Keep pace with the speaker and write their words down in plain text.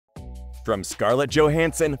From Scarlett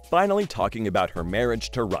Johansson finally talking about her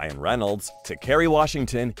marriage to Ryan Reynolds, to Kerry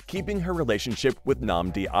Washington keeping her relationship with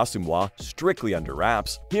Nnamdi Asomugha strictly under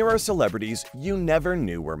wraps, here are celebrities you never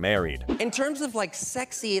knew were married. In terms of like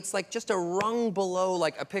sexy, it's like just a rung below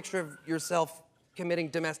like a picture of yourself committing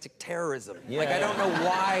domestic terrorism. Yeah. Like I don't know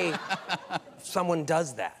why someone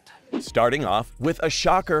does that. Starting off with a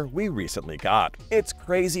shocker we recently got. It's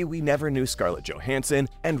crazy we never knew Scarlett Johansson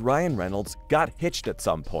and Ryan Reynolds got hitched at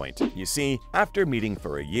some point. You see, after meeting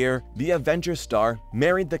for a year, the Avengers star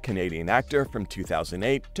married the Canadian actor from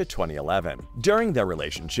 2008 to 2011. During their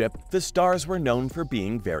relationship, the stars were known for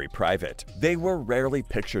being very private. They were rarely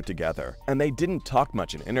pictured together, and they didn't talk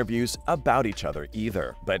much in interviews about each other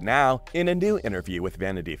either. But now, in a new interview with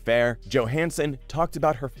Vanity Fair, Johansson talked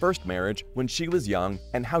about her first marriage when she was young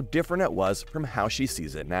and how different it was from how she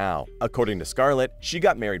sees it now. According to Scarlett, she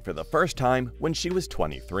got married for the first time when she was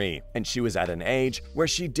 23, and she was at an age where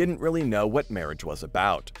she didn't really know what marriage was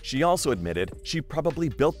about. She also admitted she probably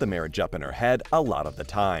built the marriage up in her head a lot of the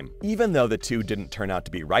time. Even though the two didn't turn out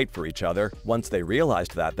to be right for each other, once they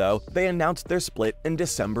realized that though, they announced their split in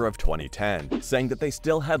December of 2010, saying that they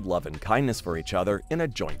still had love and kindness for each other in a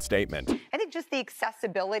joint statement. I think just the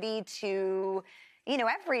accessibility to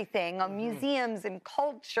everything, museums and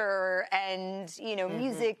culture and,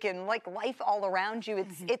 music and like life all around you.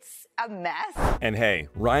 It's a mess. And hey,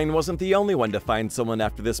 Ryan wasn't the only one to find someone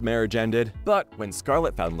after this marriage ended. But when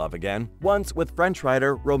Scarlett found love again, once with French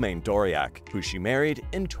writer Romain Doriac, who she married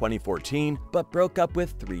in 2014 but broke up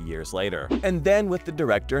with 3 years later. And then with the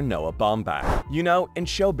director Noah Baumbach. In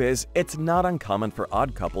showbiz, it's not uncommon for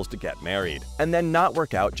odd couples to get married and then not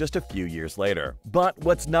work out just a few years later. But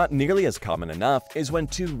what's not nearly as common enough is when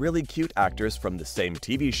two really cute actors from the same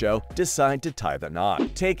TV show decide to tie the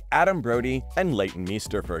knot. Take Adam Brody and Leighton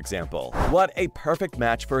Meester, for example. What a perfect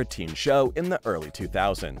match for a teen show in the early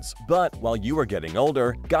 2000s. But while you were getting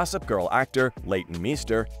older, Gossip Girl actor Leighton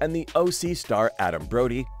Meester and the OC star Adam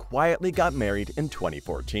Brody quietly got married in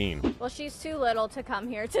 2014. Well, she's too little to come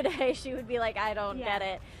here today. She would be like, I don't get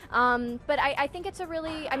it. But I think it's a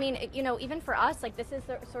really, even for us, like this is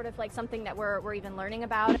sort of like something that we're even learning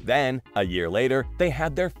about. Then, a year later, they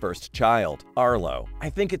had their first child, Arlo. I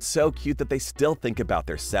think it's so cute that they still think about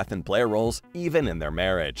their Seth and Blair roles even in their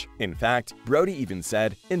marriage. In fact, Brody even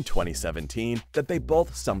said in 2017 that they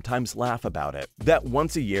both sometimes laugh about it. That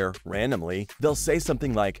once a year, randomly, they'll say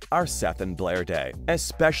something like our Seth and Blair Day,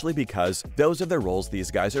 especially because those are the roles these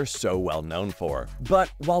guys are so well known for.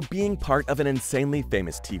 But while being part of an insanely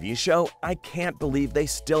famous TV show, I can't believe they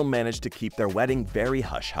still managed to keep their wedding very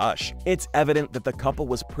hush-hush. It's evident that the couple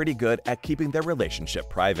was pretty good at keeping their relationship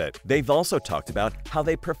private. They've also talked about how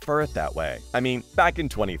they prefer it that way. Back in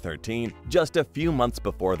 2013, just a few months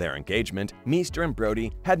before their engagement, Meester and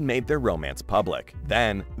Brody had made their romance public.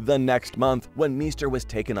 Then, the next month, when Meester was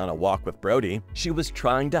taken on a walk with Brody, she was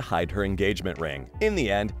trying to hide her engagement ring. In the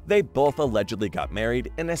end, they both allegedly got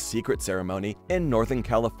married in a secret ceremony in Northern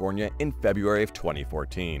California in February of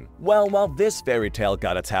 2014. Well, while this fairy tale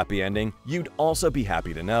got its happy ending, you'd also be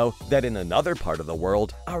happy to know that in another part of the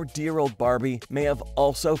world, our dear old Barbie may have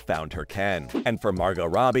also found her Ken. And for Margot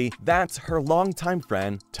Robbie, that's her longtime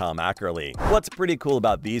friend, Tom Ackerley. What's pretty cool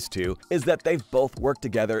about these two is that they've both worked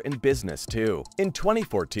together in business too. In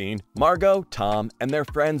 2014, Margot, Tom, and their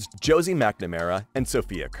friends Josie McNamara and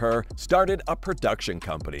Sophia Kerr started a production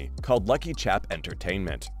company called Lucky Chap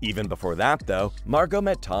Entertainment. Even before that though, Margot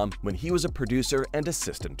met Tom when he was a producer and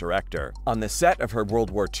assistant director on the set of her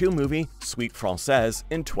World War II movie Suite Française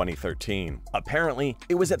in 2013. Apparently,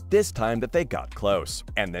 it was at this time that they got close,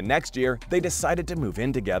 and the next year they decided to move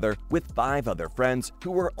in together with 5 other friends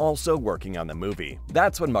who were also working on the movie.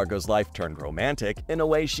 That's when Margot's life turned romantic in a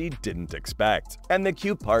way she didn't expect. And the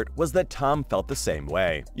cute part was that Tom felt the same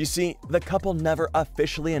way. You see, the couple never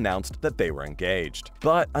officially announced that they were engaged.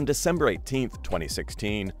 But on December 18,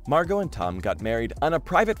 2016, Margot and Tom got married on a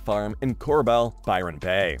private farm in Corbel, Byron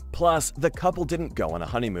Bay. Plus, the couple didn't go on a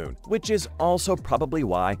honeymoon, which is also probably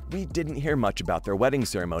why we didn't hear much about their wedding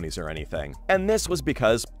ceremonies or anything. And this was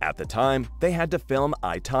because, at the time, they had to film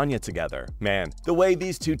I, Tonya together. Man, the way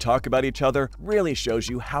these two talk about each other really shows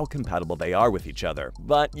you how compatible they are with each other.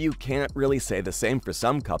 But you can't really say the same for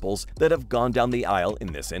some couples that have gone down the aisle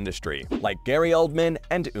in this industry, like Gary Oldman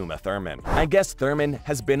and Uma Thurman. I guess Thurman Thurman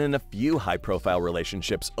has been in a few high-profile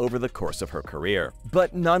relationships over the course of her career,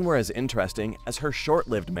 but none were as interesting as her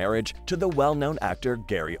short-lived marriage to the well-known actor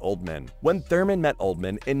Gary Oldman. When Thurman met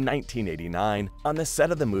Oldman in 1989 on the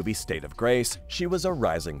set of the movie State of Grace, she was a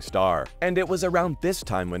rising star, and it was around this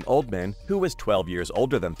time when Oldman, who was 12 years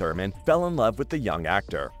older than Thurman, fell in love with the young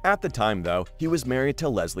actor. At the time, though, he was married to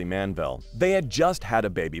Leslie Manville. They had just had a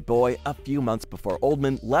baby boy a few months before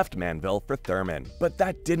Oldman left Manville for Thurman, but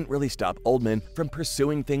that didn't really stop Oldman from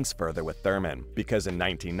pursuing things further with Thurman, because in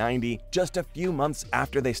 1990, just a few months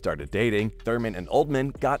after they started dating, Thurman and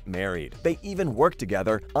Oldman got married. They even worked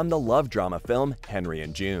together on the love drama film Henry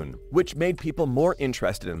and June, which made people more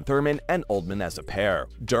interested in Thurman and Oldman as a pair.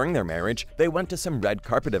 During their marriage, they went to some red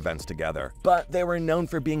carpet events together, but they were known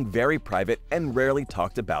for being very private and rarely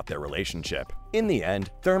talked about their relationship. In the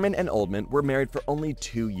end, Thurman and Oldman were married for only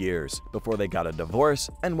 2 years before they got a divorce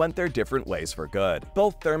and went their different ways for good.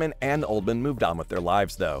 Both Thurman and Oldman moved on with their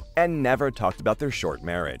lives, though, and never talked about their short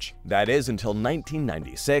marriage. That is until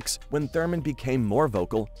 1996, when Thurman became more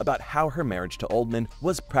vocal about how her marriage to Oldman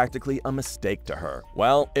was practically a mistake to her.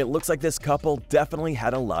 Well, it looks like this couple definitely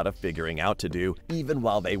had a lot of figuring out to do, even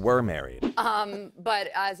while they were married.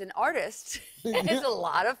 But as an artist, it's a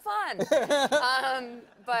lot of fun.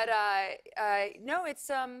 No,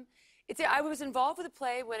 I was involved with a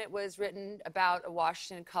play when it was written about a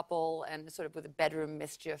Washington couple and sort of with a bedroom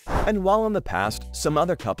mischief. And while in the past, some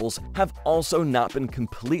other couples have also not been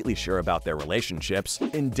completely sure about their relationships,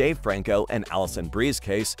 in Dave Franco and Alison Brie's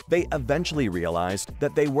case, they eventually realized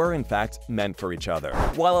that they were in fact meant for each other.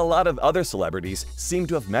 While a lot of other celebrities seem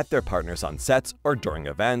to have met their partners on sets or during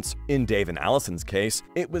events, in Dave and Alison's case,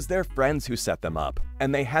 it was their friends who set them up,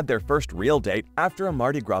 and they had their first real date after a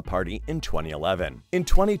Mardi Gras party in 2011. In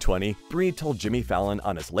 2020, Brie told Jimmy Fallon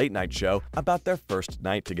on his late-night show about their first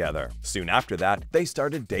night together. Soon after that, they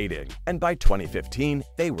started dating, and by 2015,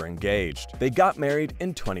 they were engaged. They got married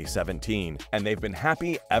in 2017, and they've been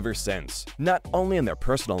happy ever since, not only in their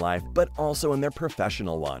personal life, but also in their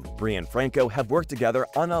professional one. Brie and Franco have worked together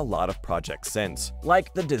on a lot of projects since,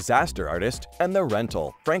 like The Disaster Artist and The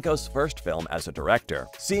Rental, Franco's first film as a director.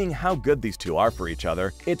 Seeing how good these two are for each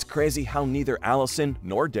other, it's crazy how neither Alison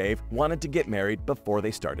nor Dave wanted to get married before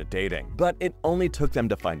they started dating. But it only took them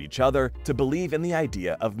to find each other to believe in the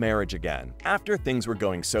idea of marriage again. After things were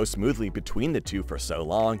going so smoothly between the two for so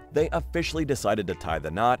long, they officially decided to tie the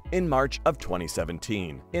knot in March of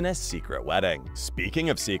 2017 in a secret wedding. Speaking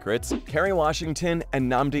of secrets, Kerry Washington and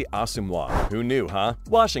Nnamdi Asomugha. Who knew, huh?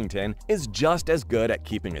 Washington is just as good at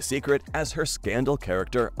keeping a secret as her scandal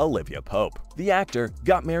character Olivia Pope. The actor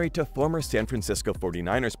got married to former San Francisco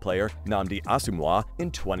 49ers player Nnamdi Asomugha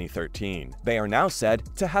in 2013. They are now said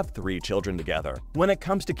to have 3 children together. When it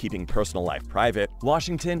comes to keeping personal life private,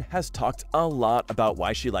 Washington has talked a lot about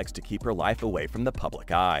why she likes to keep her life away from the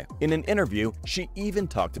public eye. In an interview, she even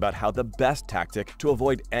talked about how the best tactic to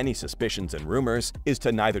avoid any suspicions and rumors is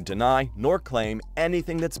to neither deny nor claim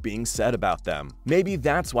anything that's being said about them. Maybe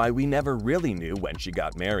that's why we never really knew when she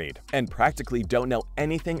got married, and practically don't know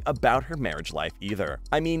anything about her marriage life either.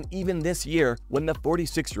 I mean, even this year, when the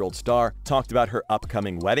 46-year-old star talked about her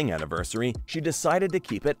upcoming wedding anniversary, she decided to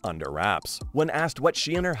keep it under wraps. When asked what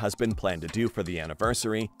she and her husband planned to do for the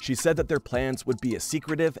anniversary, she said that their plans would be as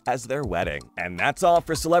secretive as their wedding. And that's all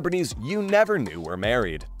for celebrities you never knew were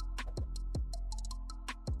married.